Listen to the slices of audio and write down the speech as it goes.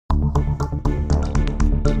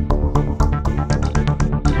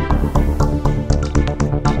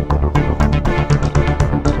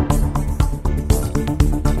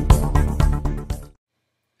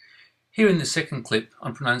Here in the second clip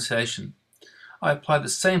on pronunciation, I apply the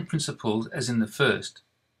same principles as in the first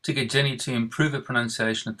to get Jenny to improve her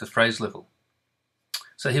pronunciation at the phrase level.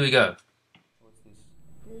 So here we go. What's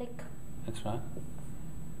this? Lick. That's right.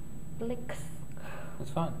 Licks.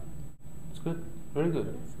 That's fine. That's good. Very good.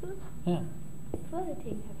 That's good. Yeah. Further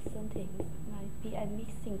thing have something might be a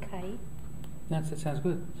mixing case. No, that sounds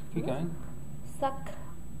good. Keep going. Suck.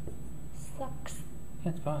 Sucks.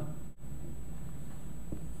 Yeah, it's fine.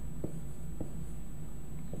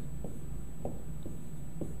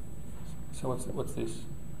 So what's this?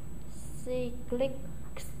 She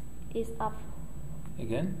clicks it up.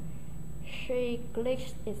 Again? She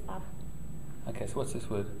clicks it up. Okay, so what's this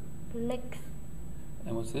word? Clicks.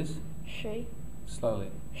 And what's this? She. Slowly.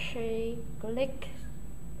 She clicks.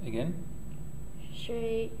 Again?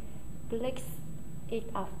 She clicks it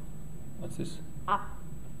up. What's this? Up.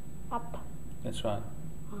 Up. That's right.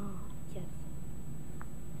 Ah, yes.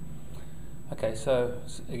 Okay, so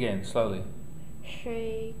again, slowly.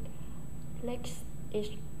 She clicks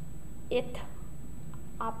it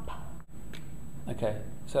up. Okay,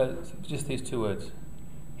 so just these two words.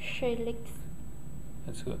 She licks.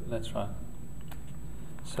 That's good. That's right.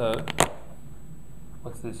 So,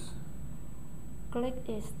 what's this? Click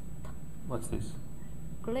it. What's this?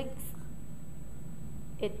 Clicks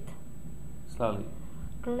it. Slowly.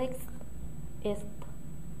 Clicks it.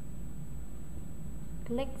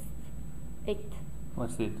 Clicks it.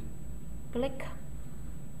 What's it? Click.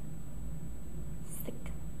 Stick.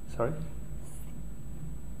 Sorry?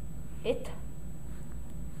 It.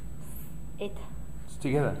 It. It's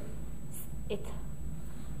together. It.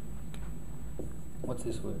 What's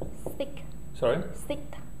this word? Stick. Sorry? Stick.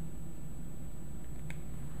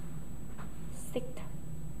 Stick.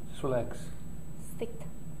 Just relax. Stick.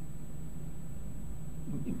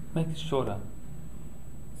 Make it shorter.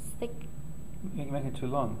 Stick. Make it too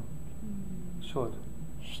long. Short.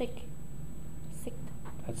 Shake. Stick.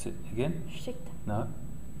 That's it. Again? Shake. No.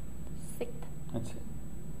 Stick. That's it.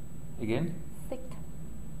 Again? Stick.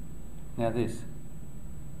 Now this.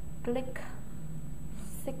 Click.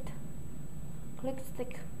 Stick. Click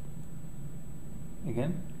stick.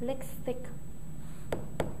 Again? Lick stick.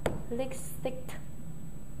 Lick stick.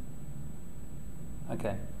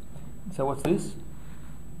 Okay. So what's this?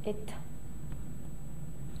 It.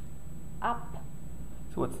 Up.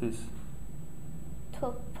 So what's this?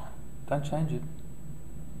 Top. Don't change it.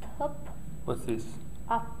 Top. What's this?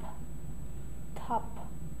 Up. Top.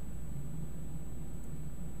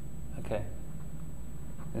 Okay.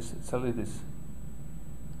 Let's solely this.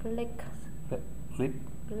 Click. Lip.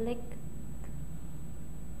 Click.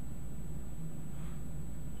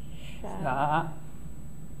 Shine. Ah.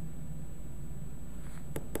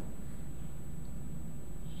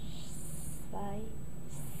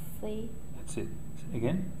 See. That's it.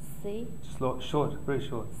 Again? See. Slow, short, very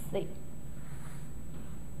short. See.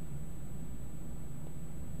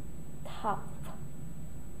 Top.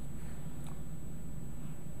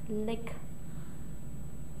 Lick.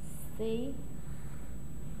 See.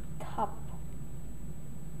 Top.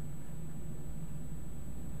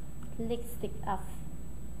 Lick stick up.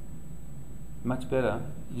 Much better.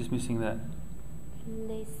 You're just missing that.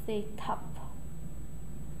 Lick see top.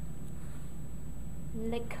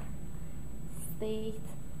 Lick see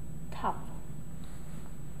top.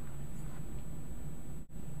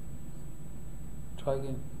 Try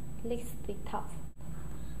again. Lick see top.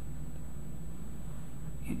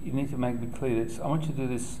 You need to make it clear. I want you to do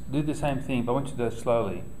this. Do the same thing, but I want you to do it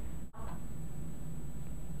slowly.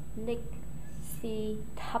 Lick see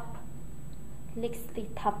top. Lick see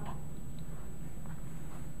top.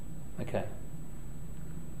 Okay.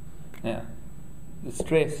 Now, the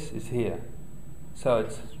stress is here, so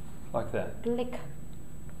it's like that. Lick.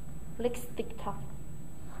 Lick stick top.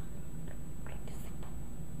 Lick stick top.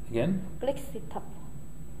 Again. Lick stick top.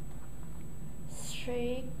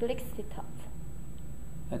 She lick stick top.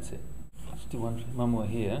 That's it. Let's do one more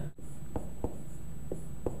here.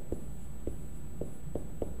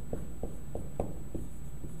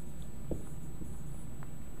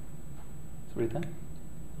 So read that.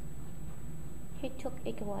 He took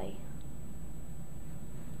it away.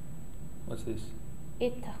 What's this?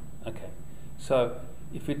 It. Okay. So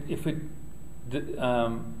if we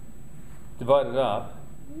divide it up,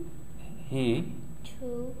 he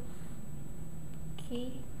To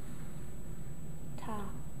key ta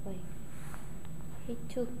away. He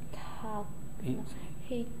took ta. He-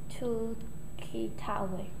 He took key ta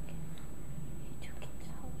away. He took it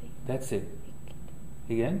away. that's it.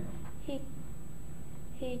 Again.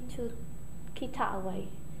 He took guitar away.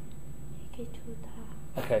 He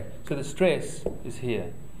took Okay. So the stress is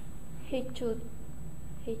here. He took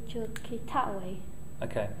He should keep away.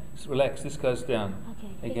 Okay, so relax. This goes down.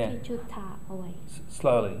 Okay. Again. He should away.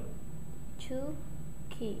 Slowly. To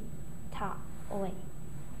keep away.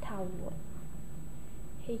 Away.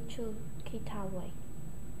 He should keep away.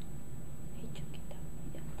 He should keep away.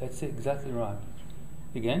 Yeah. That's it. Exactly right.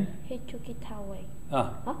 Again. He should keep away.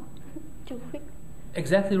 Ah. Huh? Too quick.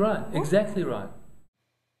 Exactly right. Exactly right.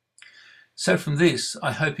 So from this,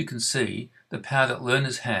 I hope you can see the power that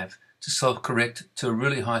learners have to self-correct to a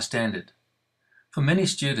really high standard. For many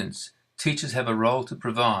students, teachers have a role to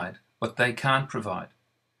provide what they can't provide.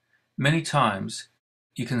 Many times,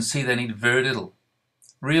 you can see they need very little.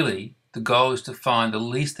 Really, the goal is to find the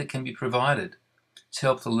least that can be provided to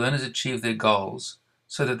help the learners achieve their goals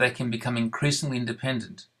so that they can become increasingly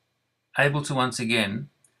independent, able to once again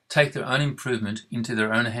take their own improvement into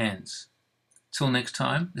their own hands. Till next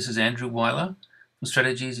time, this is Andrew Weiler from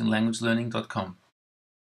strategiesinlanguagelearning.com.